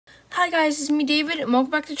Hi guys, it's me David, and welcome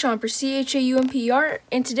back to Chomper, CHAUMPR,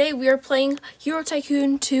 and today we are playing Hero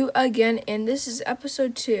Tycoon 2 again, and this is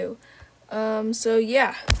episode 2. So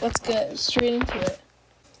yeah, let's get straight into it.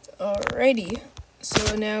 Alrighty,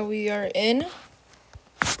 so now we are in.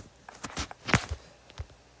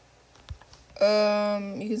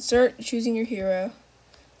 You can start choosing your hero.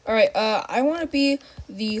 Alright, I want to be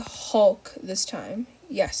the Hulk this time.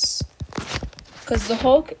 Yes. Because the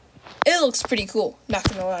Hulk, it looks pretty cool, not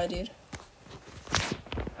gonna lie, dude.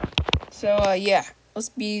 So, yeah, let's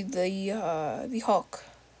be the Hulk.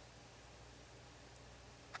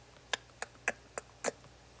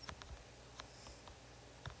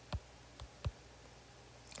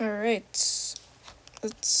 Alright,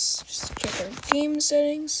 let's just check our game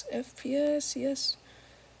settings, FPS, yes.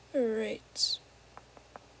 Alright.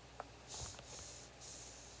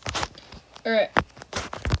 Alright.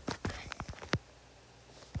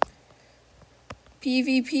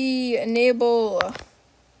 PvP, enable.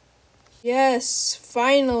 Yes,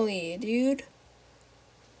 finally, dude.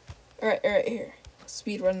 Alright, here.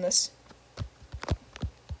 Speed run this.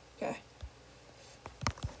 Okay.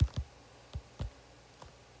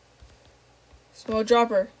 Small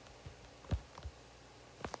dropper.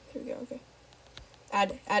 Here we go, okay.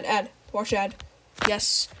 Add. Watch ad.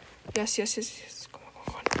 Yes. Yes. Come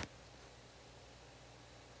on.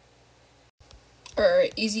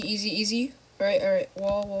 Alright, easy. Alright.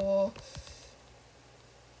 Wall.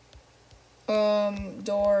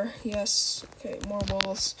 Door. Yes. Okay, more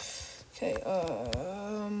walls. Okay,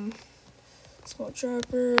 small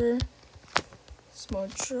dropper,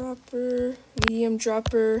 medium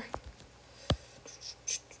dropper,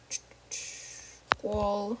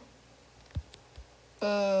 wall,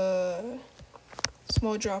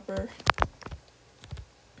 small dropper,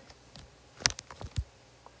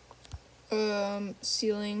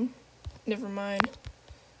 ceiling, never mind,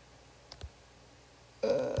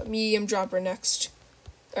 medium dropper next.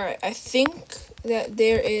 Alright, I think that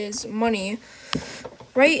there is money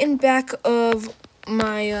right in back of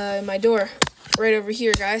my my door, right over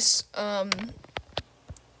here, guys.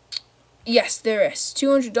 Yes, there is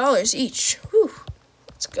 $200 each. Whew.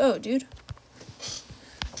 Let's go, dude.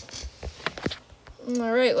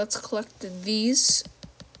 All right, let's collect these.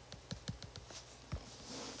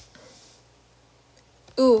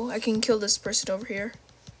 Ooh, I can kill this person over here.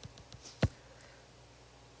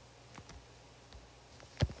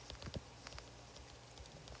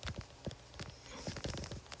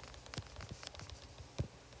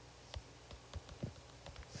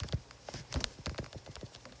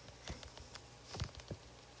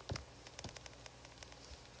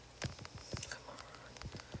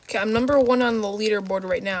 Okay, I'm number 1 on the leaderboard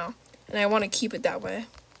right now, and I want to keep it that way.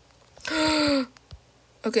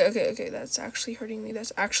 Okay, that's actually hurting me,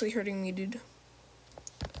 dude.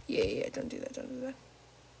 Yeah, don't do that.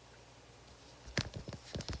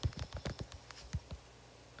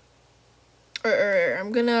 Alright,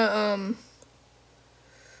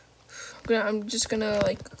 I'm just gonna,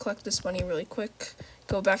 like, collect this money really quick,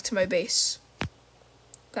 go back to my base.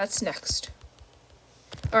 That's next.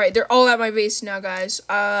 Alright, they're all at my base now, guys.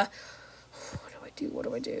 What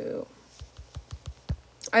do I do?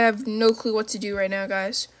 I have no clue what to do right now,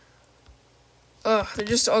 guys. Ugh, they're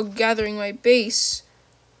just all gathering my base.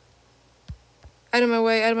 Out of my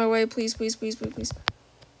way, please.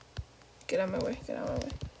 Get out of my way.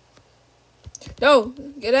 No,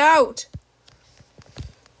 get out!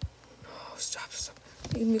 Oh, stop.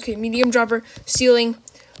 Okay, medium dropper, ceiling.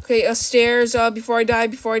 Okay, stairs, before I die.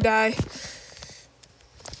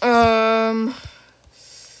 Come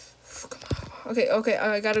on. Okay,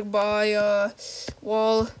 I gotta buy,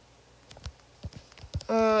 wall.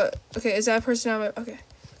 Okay, is that person on my, okay,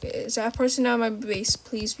 is that person on my base?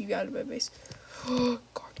 Please be out of my base.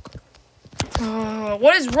 Guard.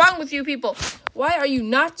 What is wrong with you people? Why are you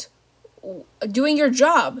not doing your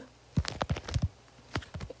job?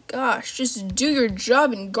 Gosh, just do your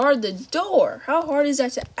job and guard the door. How hard is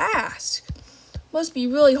that to ask? Must be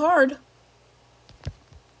really hard.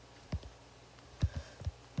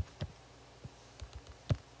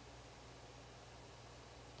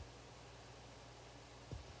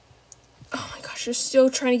 Oh my gosh, you're still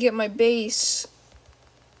trying to get my base.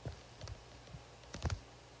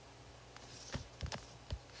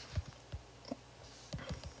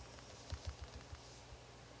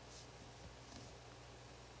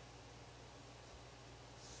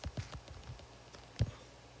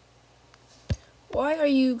 Why are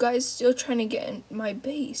you guys still trying to get in my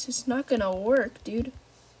base? It's not gonna work, dude.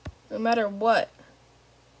 No matter what.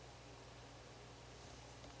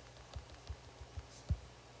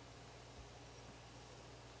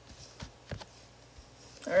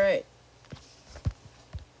 Alright,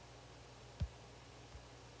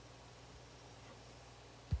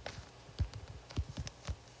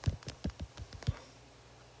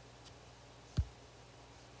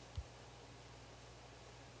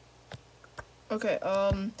 Okay,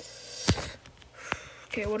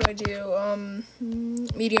 okay, what do I do?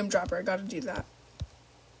 Medium dropper, I gotta do that.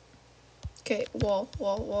 Okay,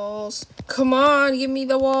 walls. Come on, give me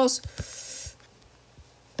the walls.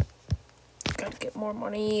 Gotta get more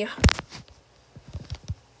money.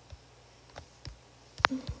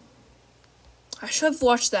 I should have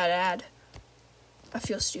watched that ad. I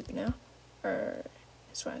feel stupid now.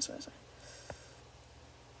 It's fine.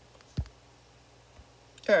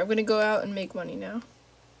 Alright, I'm gonna go out and make money now.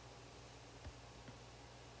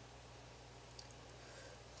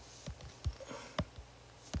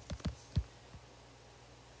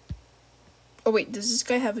 Oh wait, does this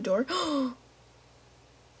guy have a door?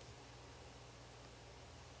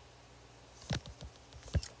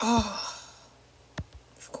 Oh,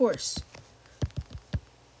 of course.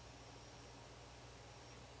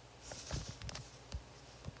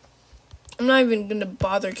 I'm not even gonna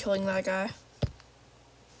bother killing that guy.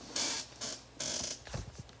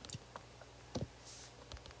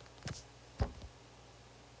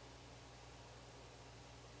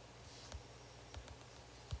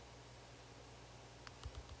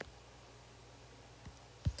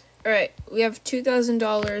 Alright, we have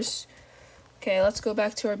 $2,000. Okay, let's go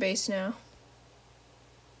back to our base now.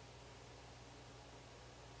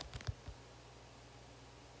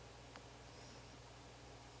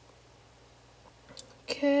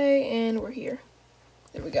 Okay, and we're here.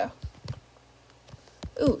 There we go.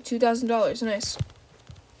 Ooh, $2,000, nice.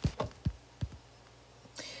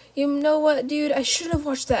 You know what, dude? I should have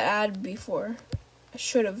watched that ad before. I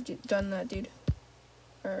should have done that, dude.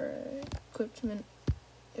 Alright, equipment.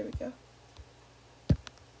 There we go.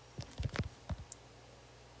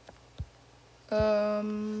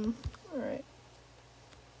 Alright.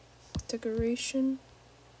 Decoration.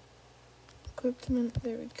 Equipment,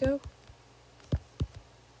 there we go.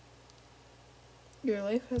 Your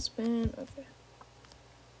life has been, okay.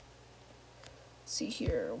 Let's see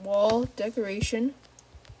here. Wall, decoration,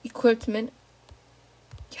 equipment.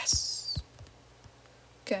 Yes.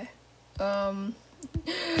 Okay.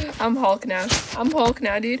 I'm Hulk now.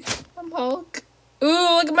 Dude. I'm Hulk. Ooh,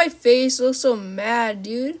 look at my face. It looks so mad,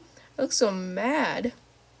 dude. It looks so mad.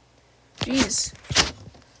 Jeez.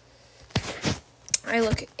 I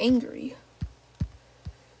look angry.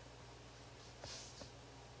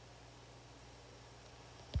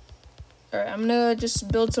 Alright, I'm gonna just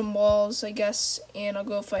build some walls, I guess, and I'll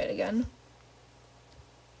go fight again.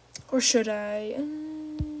 Or should I?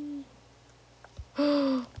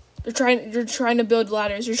 You're trying to build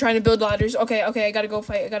ladders. Okay, I gotta go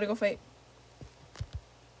fight.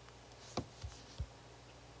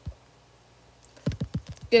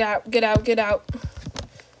 Get out.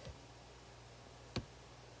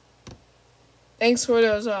 Thanks for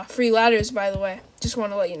those free ladders, by the way. Just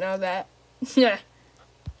want to let you know that. Yeah.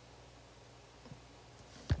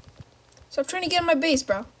 Stop trying to get in my base,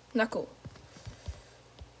 bro. Not cool.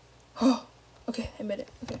 Oh, okay, I made it.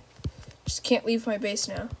 Okay. Just can't leave my base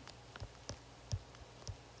now.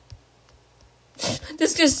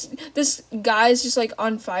 This guy's just like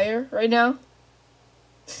on fire right now.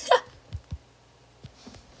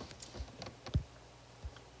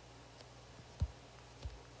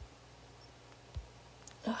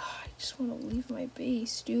 I just want to leave my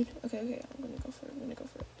base, dude. Okay, I'm gonna go for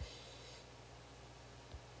it.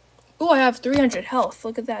 Oh, I have 300 health.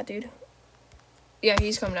 Look at that, dude. Yeah,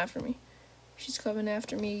 he's coming after me. She's coming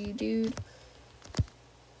after me, dude.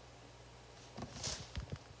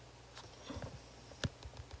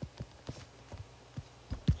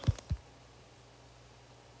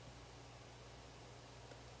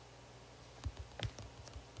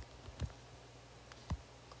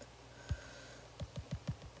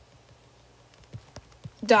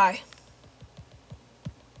 Die.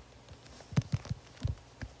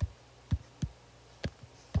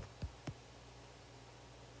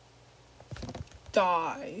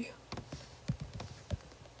 Die.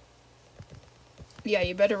 Yeah,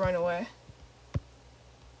 you better run away.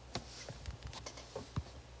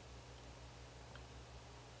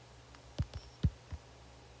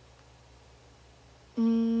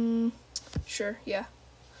 Sure, yeah.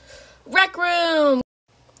 Rec room!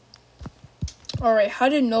 Alright, how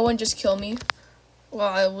did no one just kill me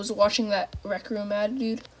while I was watching that rec room ad,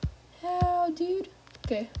 dude? How, dude?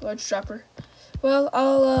 Okay, large dropper. Well,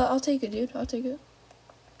 I'll take it, dude. I'll take it.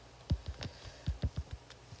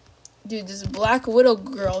 Dude, this Black Widow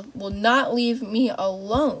girl will not leave me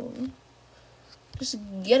alone. Just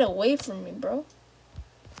get away from me, bro.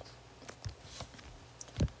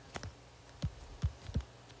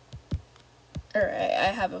 Alright, I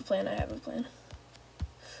have a plan.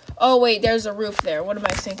 Oh, wait, there's a roof there. What am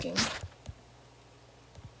I thinking?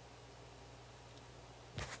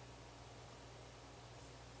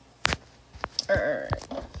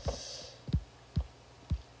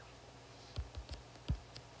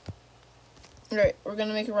 Alright, we're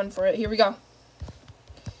gonna make a run for it. Here we go.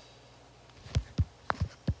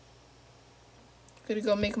 Gonna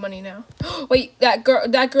go make money now. Wait, that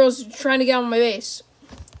girl's trying to get on my base.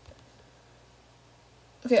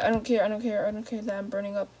 Okay, I don't care that I'm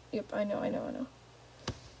burning up. Yep, I know.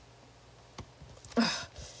 Ugh,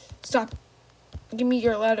 stop. Give me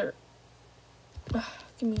your ladder. Ugh,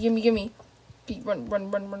 gimme.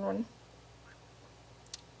 Run.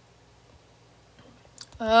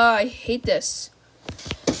 I hate this.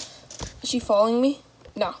 Is she following me?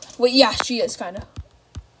 No. Wait, yeah, she is, kinda.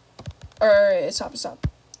 Alright, stop.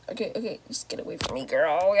 Okay, just get away from me,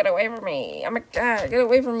 girl. Get away from me. Oh my god, get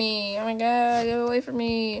away from me. Oh my god, get away from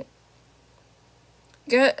me.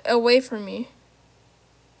 Get away from me.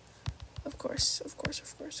 Of course.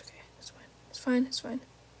 Okay, it's fine.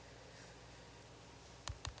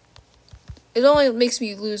 It only makes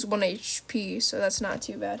me lose 1 HP, so that's not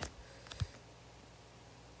too bad.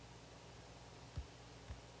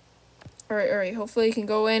 Alright, hopefully it can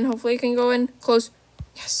go in. Close.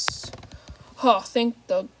 Yes. Oh, thank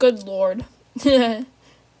the good Lord.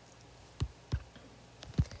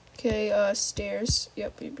 Okay, stairs.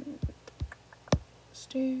 Yep.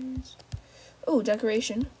 Stairs. Oh,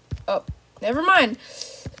 decoration. Oh, never mind.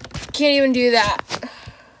 Can't even do that.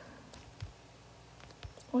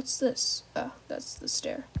 What's this? Oh, that's the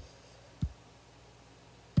stair.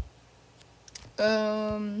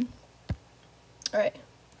 Alright.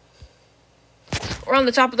 We're on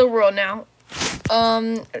the top of the world now.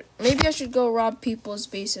 Maybe I should go rob people's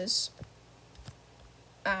bases.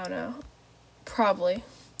 I don't know. Probably.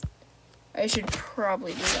 I should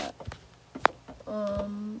probably do that.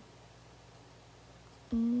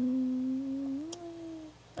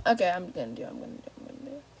 Okay, I'm gonna do it.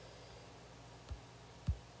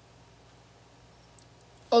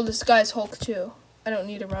 Oh, this guy's Hulk too. I don't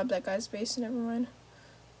need to rob that guy's base, never mind.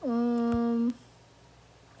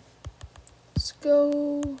 Let's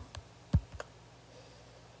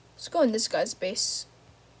go in this guy's base.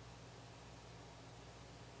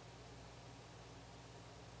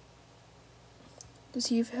 Does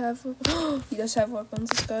he have weapons? He does have weapons.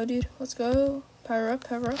 Let's go, dude. Let's go. Power up.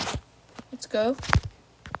 Let's go.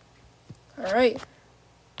 Alright.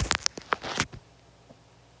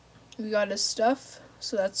 We got his stuff,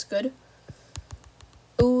 so that's good.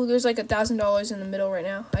 Ooh, there's like $1,000 in the middle right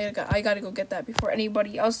now. I gotta go get that before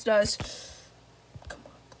anybody else does. Come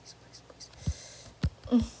on, please.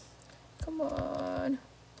 Come on,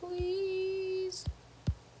 please.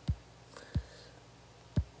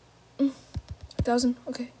 1,000.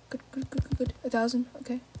 Okay, good. 1,000.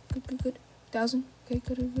 Okay, good. 1,000. Okay,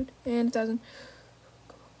 good. And 1,000.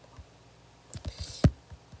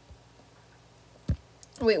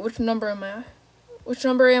 Wait, which number am I?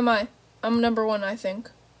 I'm number 1, I think.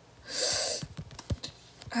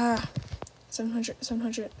 700.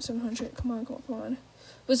 Come on.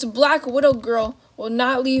 This Black Widow girl will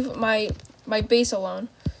not leave my base alone.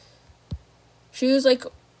 She was like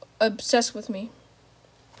obsessed with me.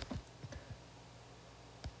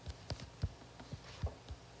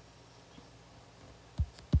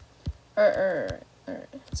 Alright.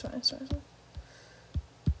 It's fine.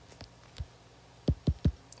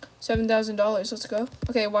 $7,000. Let's go.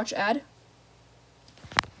 Okay, watch ad.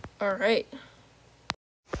 Alright.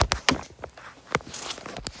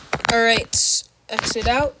 Exit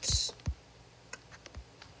out.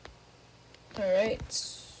 Alright.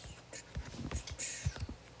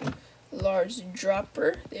 Large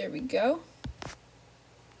dropper. There we go.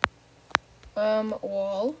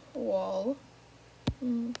 Wall.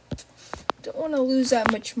 Don't want to lose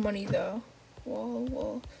that much money though.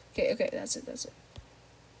 Wall. Okay, that's it.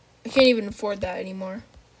 I can't even afford that anymore.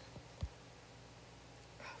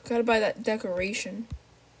 Gotta buy that decoration.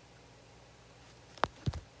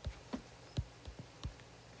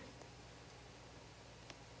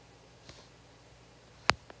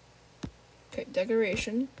 Okay,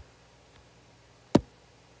 decoration.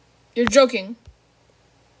 You're joking.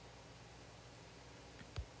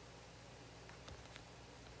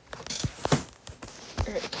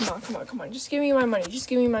 Alright, come on. Just give me my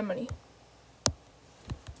money.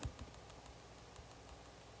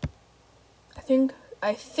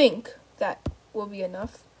 I think that will be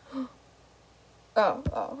enough.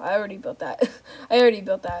 Oh, I already built that.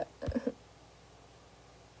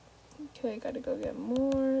 Okay, gotta go get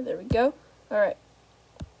more. There we go. Alright.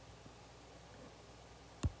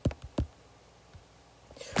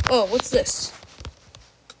 Oh, what's this?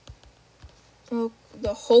 Oh,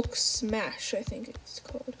 the Hulk Smash, I think it's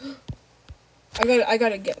called. I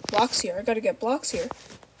gotta get blocks here.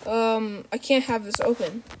 I can't have this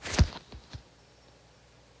open.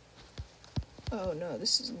 Oh no,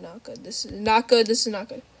 this is not good. This is not good. This is not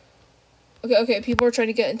good. Okay, okay, people are trying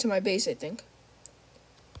to get into my base, I think.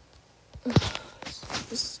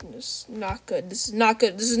 This is not good. This is not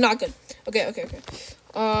good. This is not good. Okay, okay, okay.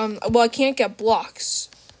 Well, I can't get blocks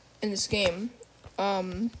in this game.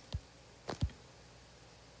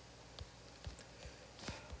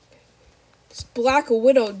 This Black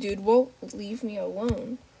Widow dude won't leave me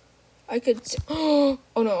alone. I could. Oh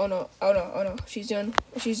no! Oh no! Oh no! Oh no! She's doing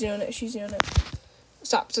it! She's doing it!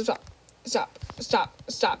 Stop! Stop! Stop! Stop! Stop!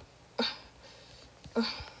 Stop! I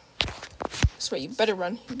swear, you better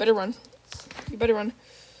run! You better run! You better run!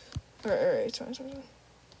 All right, it's fine, it's fine, it's fine.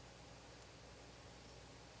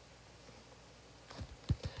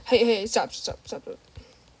 Hey! Stop! Stop! Stop!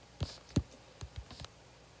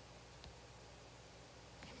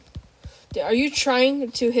 Are you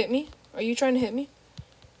trying to hit me? Are you trying to hit me?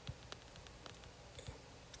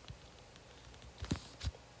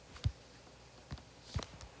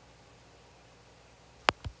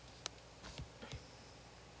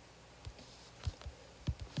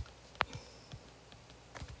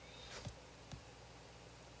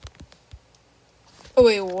 Oh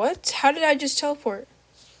wait, what? How did I just teleport?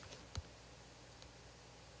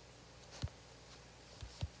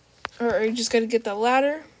 Or you just gotta get the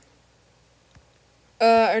ladder?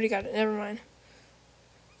 I already got it. Never mind.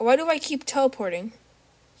 Why do I keep teleporting?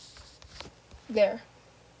 There.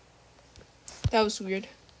 That was weird.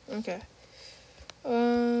 Okay.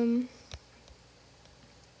 Oh,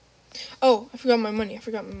 I forgot my money.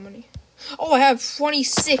 Oh, I have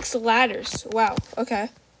 26 ladders. Wow. Okay.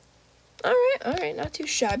 Alright. Not too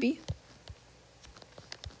shabby.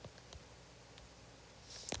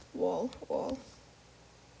 Wall.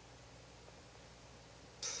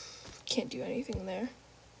 Can't do anything there.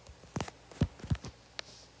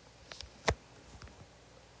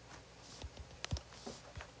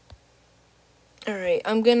 Alright,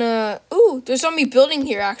 I'm gonna... Ooh, there's somebody building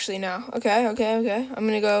here actually now. Okay. I'm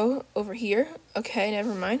gonna go over here. Okay,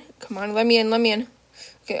 never mind. Come on, let me in.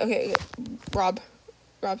 Okay. Rob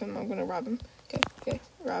him. I'm gonna rob him. Okay.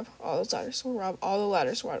 Rob all those ladders. Rob all the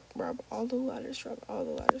ladders. Rob all the ladders.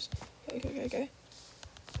 Okay.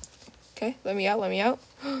 Okay, let me out.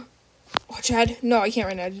 Watch Chad. No, I can't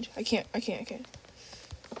right now, dude. I can't.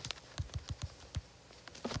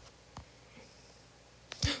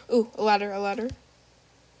 Ooh, a ladder.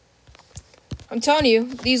 I'm telling you,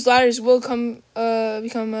 these ladders will become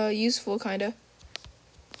useful, kinda.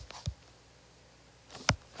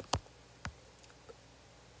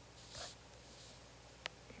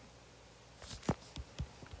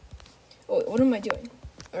 Oh, what am I doing?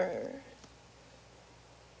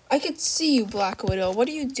 I could see you, Black Widow. What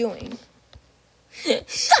are you doing? Like,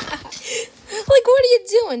 what are you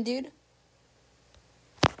doing, dude?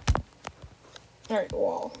 Alright,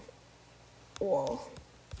 wall.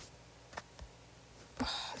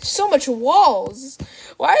 So much walls.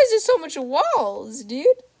 Why is there so much walls, dude?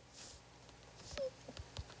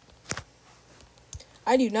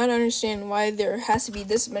 I do not understand why there has to be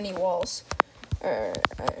this many walls.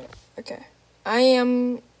 Okay. I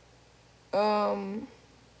am,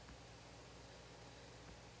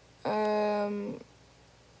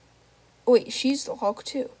 wait, she's the Hulk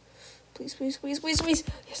too. Please.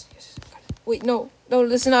 Yes. Wait, no,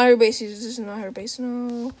 this is not her base.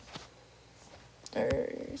 No.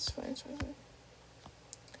 It's fine.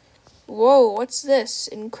 Whoa, what's this?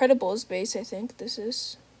 Incredibles base, I think this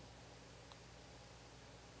is.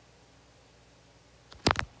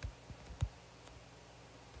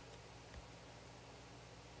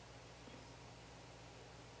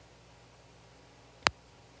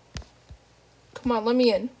 Come on, let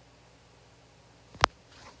me in.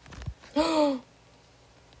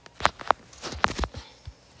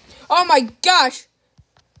 Oh my gosh!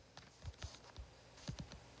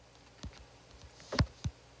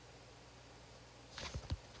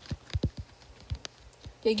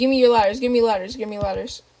 Yeah, give me your ladders. Give me your ladders,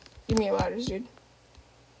 dude.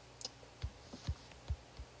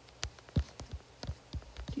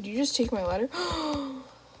 Did you just take my ladder?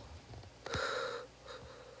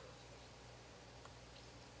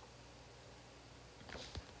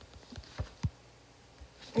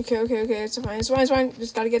 Okay. It's fine.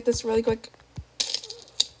 Just gotta get this really quick.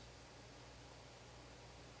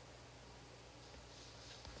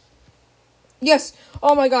 Yes!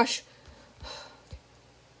 Oh my gosh.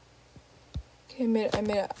 Okay, I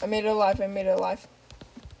made it alive.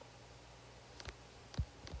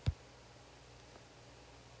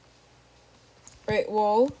 Right,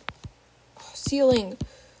 wall. Oh, ceiling.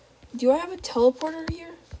 Do I have a teleporter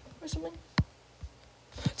here? Or something?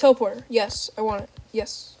 Teleporter. Yes, I want it.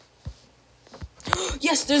 Yes.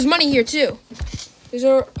 Yes, there's money here too. There's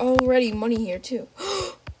already money here too.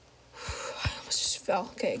 I almost just fell.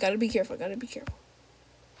 Okay, gotta be careful. Gotta be careful.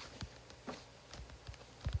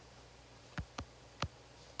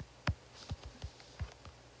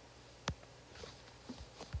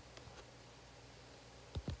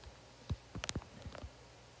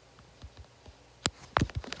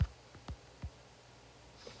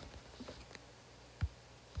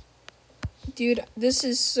 Dude, this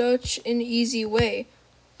is such an easy way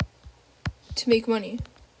to make money.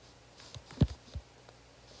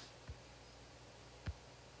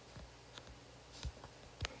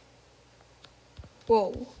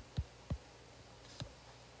 Whoa.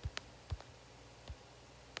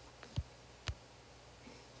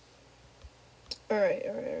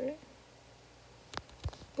 Alright.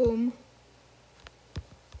 Boom.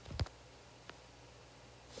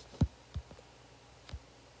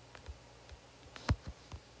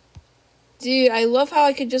 Dude, I love how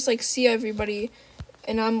I could just like see everybody,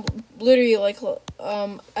 and I'm literally like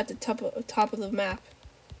at the top of the map,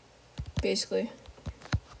 basically.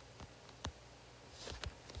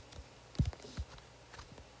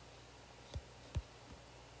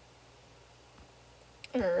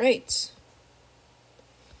 All right.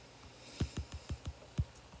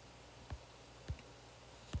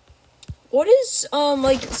 What is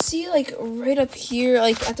like, see, like right up here,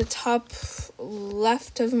 like at the top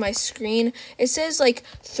left of my screen, it says like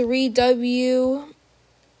 3W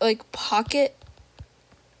like pocket.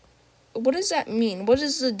 What does that mean? What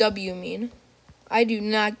does the W mean? I do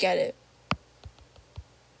not get it.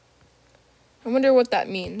 I wonder what that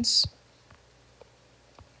means.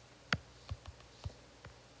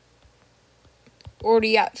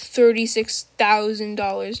 Already at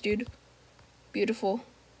 $36,000, dude. Beautiful.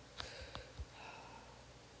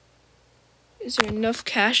 Is there enough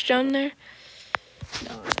cash down there?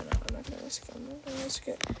 No, I'm not gonna risk it. I'm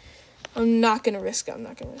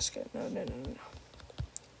not gonna risk it. No.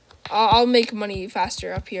 I'll make money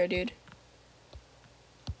faster up here, dude.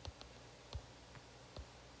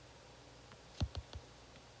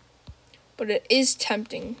 But it is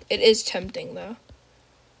tempting. It is tempting, though.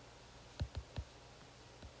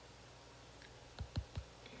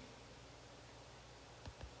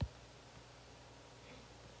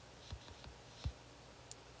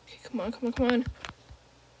 Okay, come on.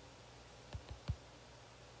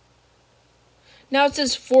 Now it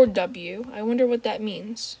says 4W. I wonder what that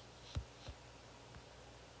means.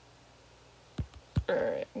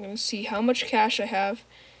 Alright, I'm gonna see how much cash I have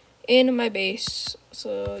in my base.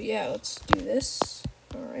 So, yeah, let's do this.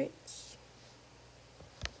 Alright.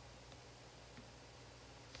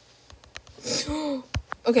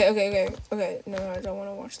 Okay. No, I don't want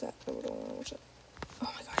to watch that. Oh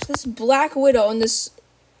my gosh, this Black Widow and this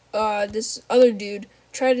other dude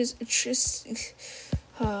tried to just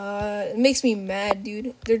it makes me mad,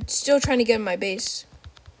 dude. They're still trying to get in my base.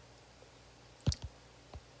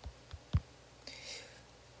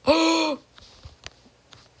 Okay.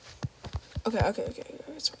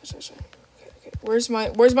 It's fine. Okay. Where's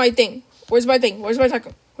my thing? Where's my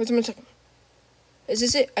Tycoon? Is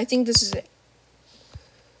this it? I think this is it.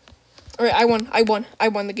 Alright, I won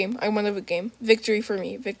the game. I won the game. Victory for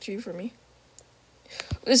me.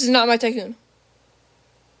 This is not my Tycoon.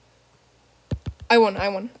 I won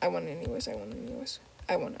anyways. I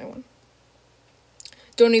won.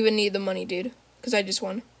 Don't even need the money, dude. Because I just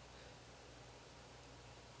won.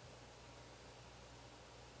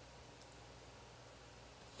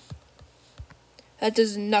 That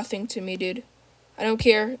does nothing to me, dude. I don't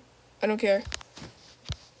care.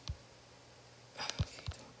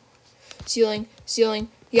 Ceiling.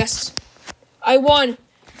 Yes. I won.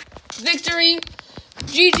 Victory.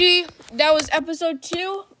 GG. That was episode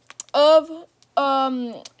 2 of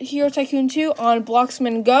Hero Tycoon 2 on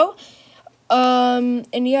Blockman Go.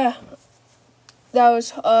 And yeah. That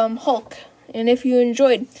was Hulk. And if you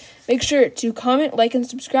enjoyed, make sure to comment, like, and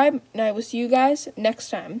subscribe. And I will see you guys next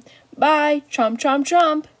time. Bye.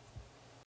 Chomp.